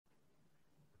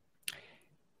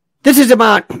This is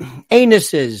about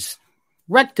anuses,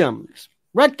 rectums.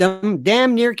 Rectum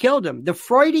damn near killed him. The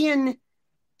Freudian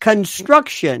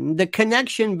construction, the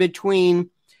connection between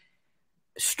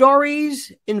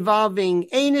stories involving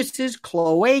anuses,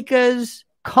 cloacas,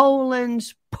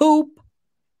 colons, poop,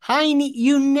 hiney,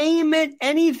 you name it,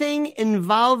 anything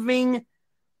involving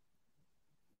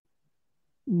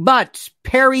butts,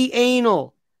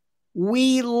 perianal.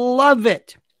 We love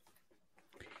it.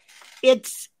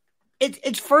 It's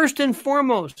first and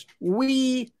foremost.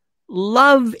 We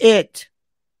love it.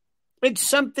 It's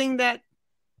something that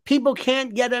people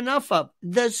can't get enough of.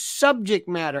 The subject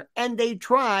matter. And they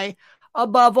try,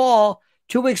 above all,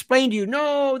 to explain to you,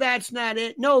 no, that's not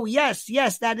it. No, yes,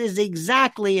 that is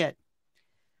exactly it.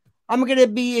 I'm going to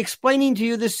be explaining to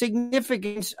you the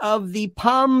significance of the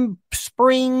Palm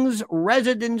Springs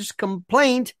residents'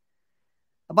 complaint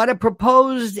about a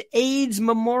proposed AIDS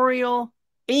memorial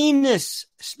anus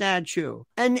statue.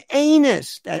 An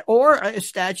anus, or a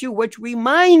statue which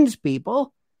reminds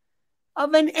people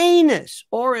of an anus,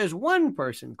 or as one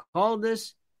person called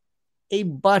this, a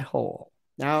butthole.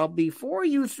 Now, before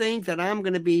you think that I'm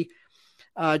going to be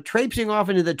traipsing off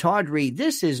into the tawdry,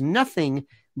 this is nothing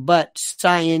but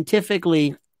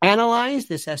scientifically analyzed.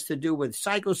 This has to do with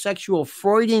psychosexual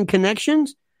Freudian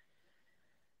connections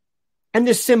and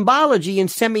the symbology and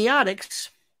semiotics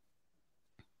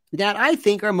that I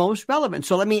think are most relevant.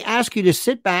 So let me ask you to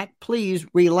sit back, please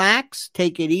relax,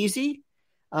 take it easy.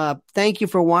 Thank you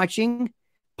for watching.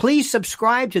 Please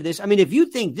subscribe to this. I mean, if you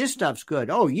think this stuff's good,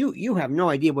 you have no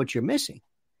idea what you're missing,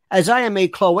 as I am a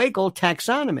cloacal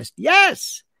taxonomist.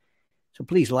 Yes. So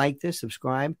please like this,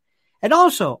 subscribe. And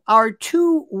also, our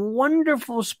two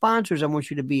wonderful sponsors I want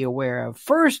you to be aware of.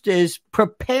 First is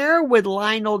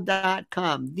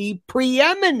preparewithlionel.com, the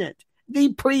preeminent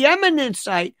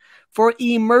site for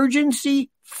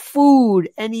emergency food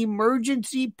and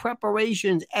emergency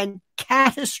preparations and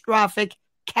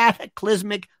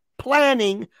cataclysmic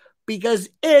planning, because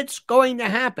it's going to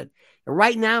happen.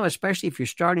 Right now, especially if you're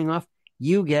starting off,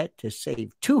 you get to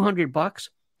save $200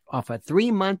 off a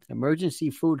 3-month emergency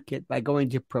food kit by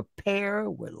going to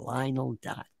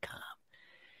preparewithlionel.com.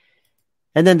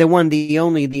 And then the one, the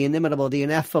only, the inimitable, the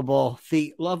ineffable,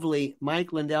 the lovely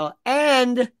Mike Lindell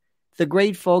and the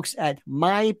great folks at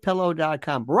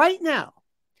mypillow.com. Right now,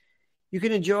 you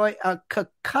can enjoy a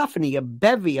cacophony, a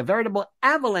bevy, a veritable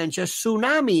avalanche, a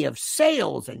tsunami of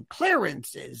sales and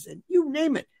clearances, and you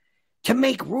name it, to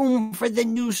make room for the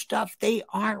new stuff. They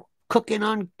are cooking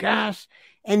on gas,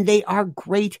 and they are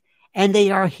great, and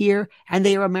they are here, and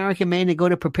they are American-made. And go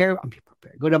to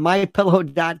go to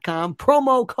mypillow.com,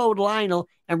 promo code Lionel,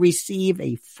 and receive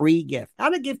a free gift.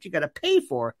 Not a gift you got to pay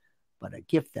for, but a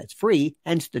gift that's free,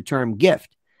 hence the term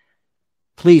gift.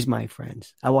 Please, my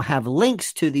friends, I will have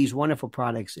links to these wonderful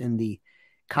products in the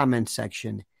comment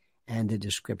section and the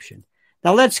description.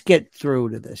 Now let's get through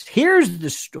to this. Here's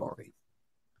the story.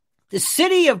 The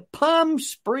city of Palm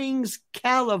Springs,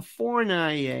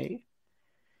 California,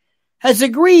 has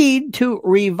agreed to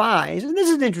revise, and this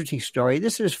is an interesting story.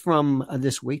 This is from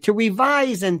this week, to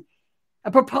revise a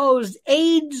proposed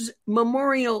AIDS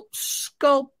memorial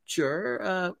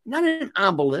sculpture, not an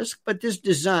obelisk, but this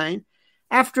design,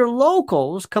 after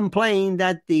locals complained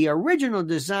that the original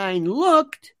design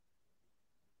looked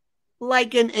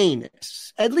like an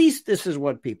anus. At least this is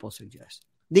what people suggest.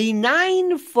 The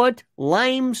 9-foot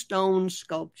limestone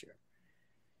sculpture,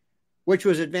 which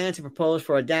was advanced and proposed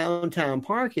for a downtown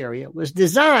park area, was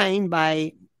designed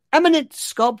by eminent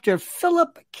sculptor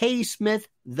Philip K. Smith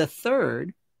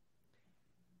III.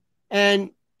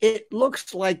 And it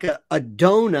looks like a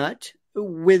donut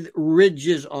with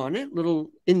ridges on it,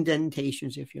 little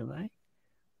indentations, if you like.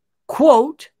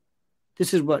 Quote,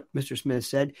 this is what Mr. Smith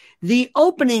said, "The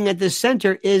opening at the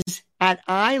center is at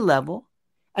eye level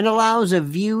and allows a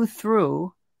view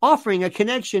through, offering a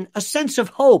connection, a sense of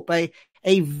hope, a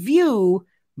view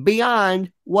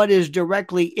beyond what is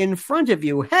directly in front of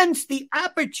you. Hence the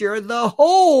aperture, the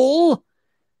hole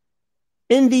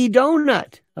in the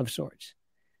donut of sorts."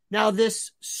 Now,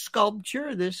 this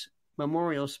sculpture, this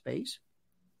memorial space,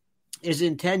 is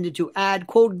intended to add,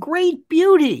 quote, great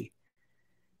beauty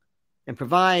and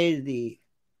provide the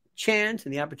chance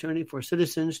and the opportunity for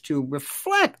citizens to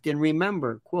reflect and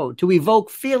remember, quote, to evoke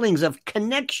feelings of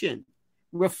connection,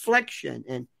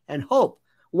 reflection, and hope,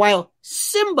 while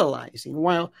symbolizing,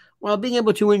 while being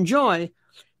able to enjoy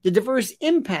the diverse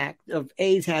impact of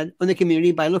AIDS had on the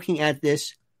community by looking at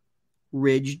this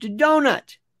ridged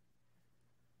donut.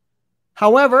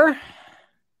 However,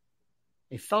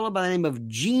 a fellow by the name of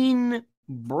Gene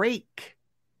Brake,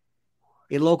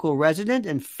 a local resident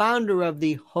and founder of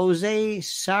the Jose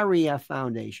Sarria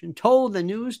Foundation, told the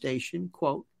news station,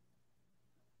 quote,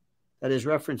 that is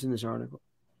referenced in this article,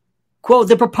 quote,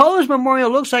 the proposed memorial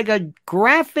looks like a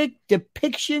graphic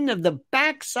depiction of the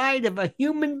backside of a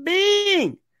human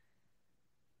being.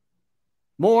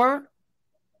 More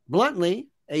bluntly,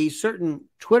 a certain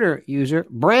Twitter user,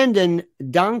 Brandon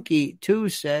Donkey 2,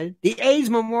 said, the AIDS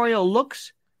memorial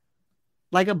looks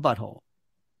like a butthole.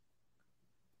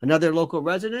 Another local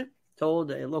resident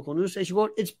told a local news station,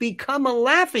 quote, it's become a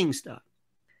laughingstock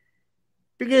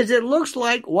because it looks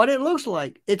like what it looks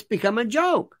like. It's become a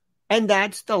joke. And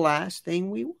that's the last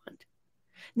thing we want.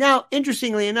 Now,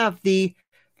 interestingly enough, the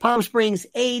Palm Springs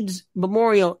AIDS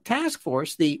Memorial Task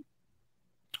Force, the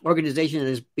organization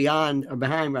that is behind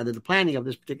the planning of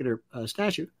this particular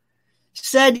statue,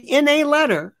 said in a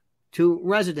letter to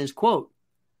residents, quote,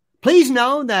 please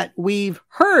know that we've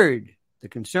heard the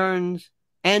concerns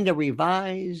and a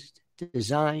revised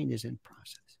design is in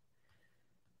process.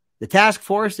 The task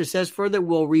force, it says further,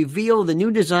 will reveal the new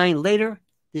design later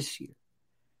this year.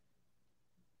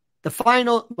 The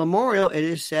final memorial, it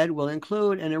is said, will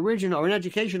include an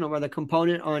educational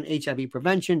component on HIV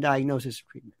prevention, diagnosis, and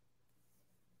treatment.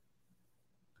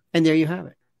 And there you have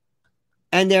it.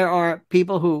 And there are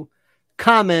people who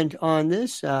comment on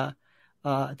this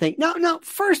thing. No,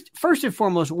 first and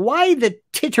foremost, why the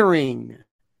tittering?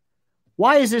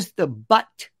 Why is this the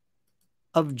butt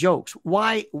of jokes?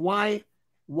 Why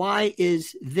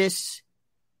is this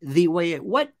the way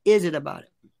what is it about it?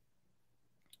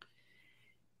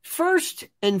 First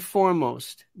and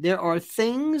foremost, there are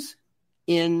things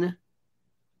in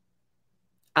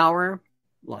our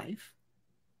life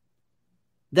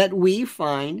that we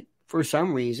find, for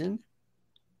some reason,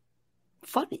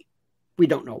 funny. We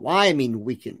don't know why. I mean,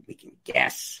 we can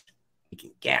guess. We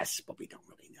can guess, but we don't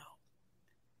really know.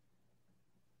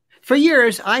 For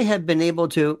years, I have been able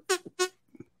to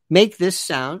make this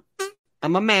sound.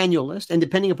 I'm a manualist, and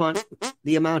depending upon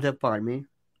the amount of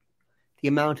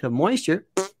moisture,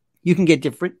 you can get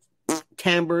different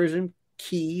timbres and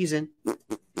keys, and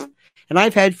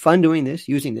I've had fun doing this,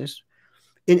 using this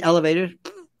in elevators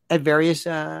at various,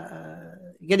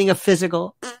 getting a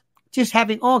physical, just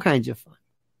having all kinds of fun.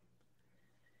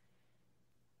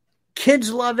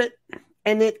 Kids love it.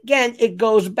 And it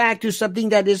goes back to something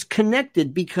that is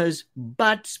connected because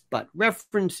butt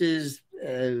references,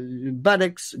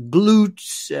 buttocks,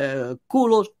 glutes,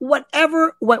 culos,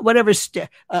 whatever,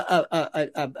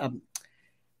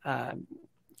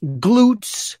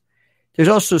 glutes. There's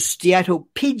also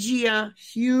steatopygia,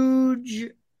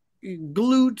 huge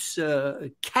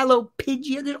glutes,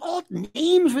 calopygia. There's all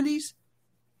names for these.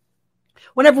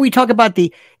 Whenever we talk about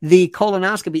the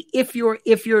colonoscopy, if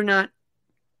you're not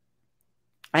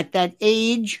at that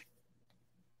age,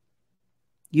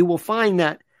 you will find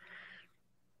that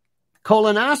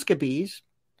colonoscopies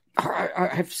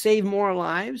have saved more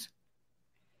lives.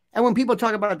 And when people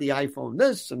talk about the iPhone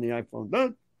this and the iPhone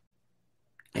that,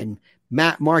 and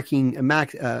marking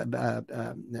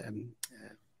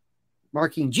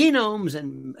genomes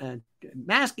and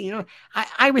masking,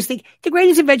 I was thinking the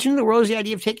greatest invention in the world is the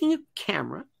idea of taking a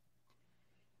camera,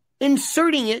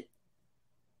 inserting it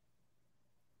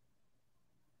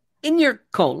in your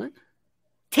colon,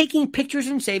 taking pictures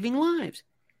and saving lives.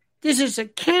 This is a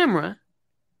camera.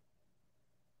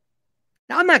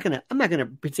 Now I'm not gonna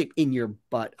stick in your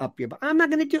butt, up your butt. I'm not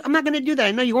gonna do that.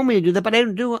 I know you want me to do that, but I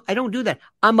don't do that.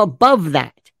 I'm above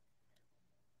that.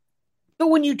 But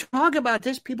when you talk about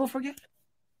this, people forget it.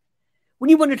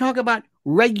 When you want to talk about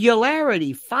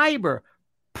regularity, fiber,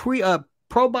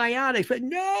 probiotics, but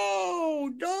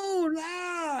no, don't.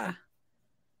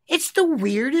 It's the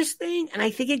weirdest thing. And I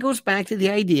think it goes back to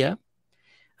the idea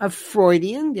of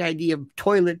Freudian, the idea of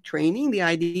toilet training, the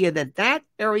idea that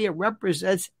area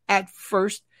represents at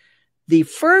first the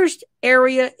first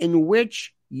area in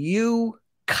which you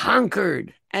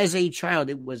conquered as a child.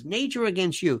 It was nature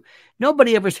against you.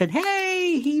 Nobody ever said,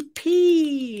 hey, he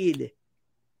peed.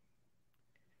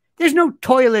 There's no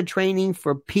toilet training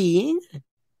for peeing,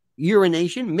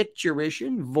 urination,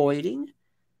 micturition, voiding.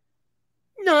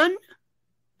 None.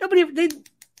 Nobody ever did.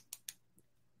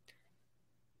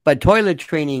 But toilet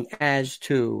training as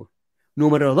to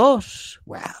numero dos,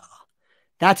 well,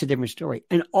 that's a different story.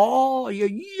 And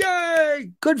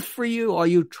yay, good for you. Are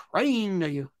you trained? Are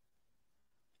you?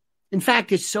 In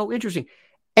fact, it's so interesting.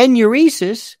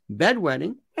 Enuresis,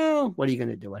 bedwetting, well, what are you going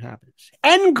to do? What happens?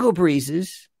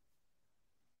 Encopresis,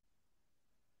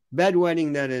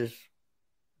 bedwetting, that is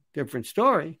different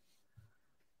story.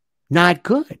 Not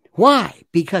good. Why?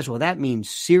 Because, that means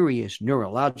serious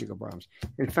neurological problems.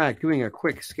 In fact, doing a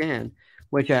quick scan,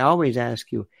 which I always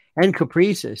ask you, and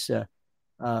caprices,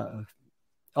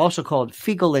 also called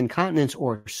fecal incontinence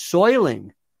or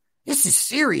soiling. This is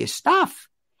serious stuff.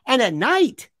 And at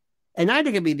night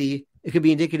it could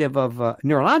be indicative of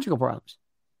neurological problems.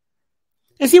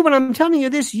 And see, when I'm telling you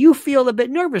this, you feel a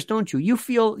bit nervous, don't you? You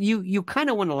feel you kind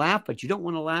of want to laugh, but you don't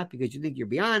want to laugh because you think you're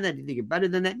beyond that. You think you're better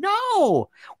than that.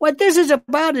 No, what this is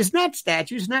about is not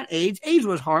statues, not AIDS. AIDS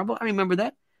was horrible. I remember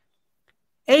that.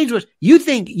 AIDS was. You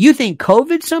think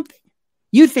COVID something?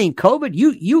 You think COVID?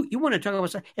 You want to talk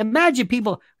about something? Imagine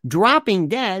people dropping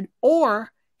dead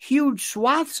or huge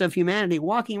swaths of humanity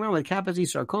walking around with Kaposi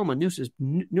sarcoma,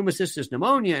 pneumocystis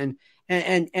pneumonia,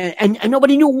 and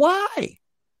nobody knew why.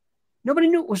 Nobody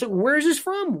knew. So where is this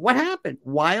from? What happened?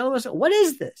 Why all of a sudden? What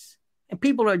is this? And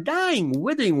people are dying,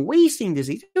 withering, wasting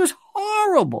disease. It was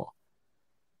horrible.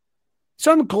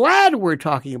 So I'm glad we're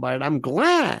talking about it. I'm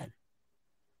glad.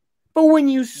 But when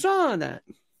you saw that,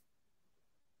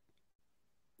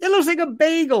 it looks like a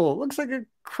bagel. It looks like a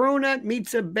cronut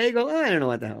meets a bagel. I don't know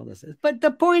what the hell this is. But the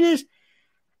point is,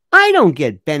 I don't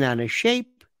get bent out of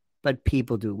shape, but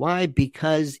people do. Why?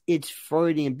 Because it's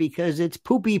Freudian, because it's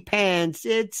poopy pants.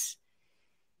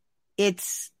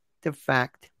 It's the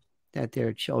fact that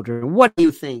they're children. What do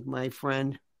you think, my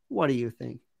friend? What do you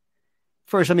think?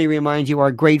 First, let me remind you,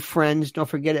 our great friends, don't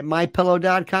forget it,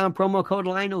 mypillow.com, promo code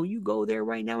Lionel. You go there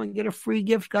right now and get a free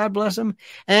gift. God bless them.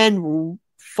 And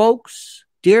folks,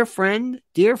 dear friend,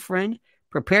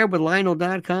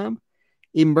 preparewithlionel.com,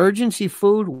 emergency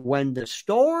food when the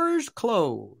stores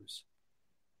close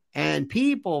and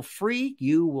people freak,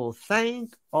 you will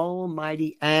thank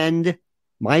Almighty and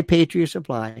My Patriot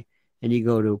Supply. And you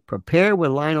go to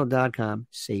preparewithlionel.com,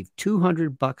 save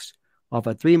 $200 off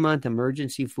a 3-month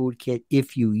emergency food kit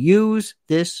if you use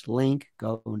this link.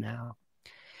 Go now.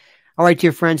 All right,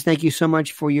 dear friends, thank you so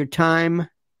much for your time.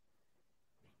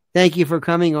 Thank you for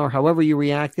coming, or however you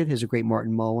reacted. As a great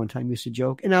Martin Mull one time used to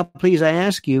joke. And now, please, I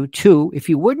ask you to, if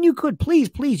you would and you could,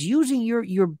 please, using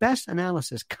your best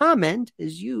analysis, comment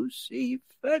as you see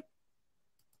fit.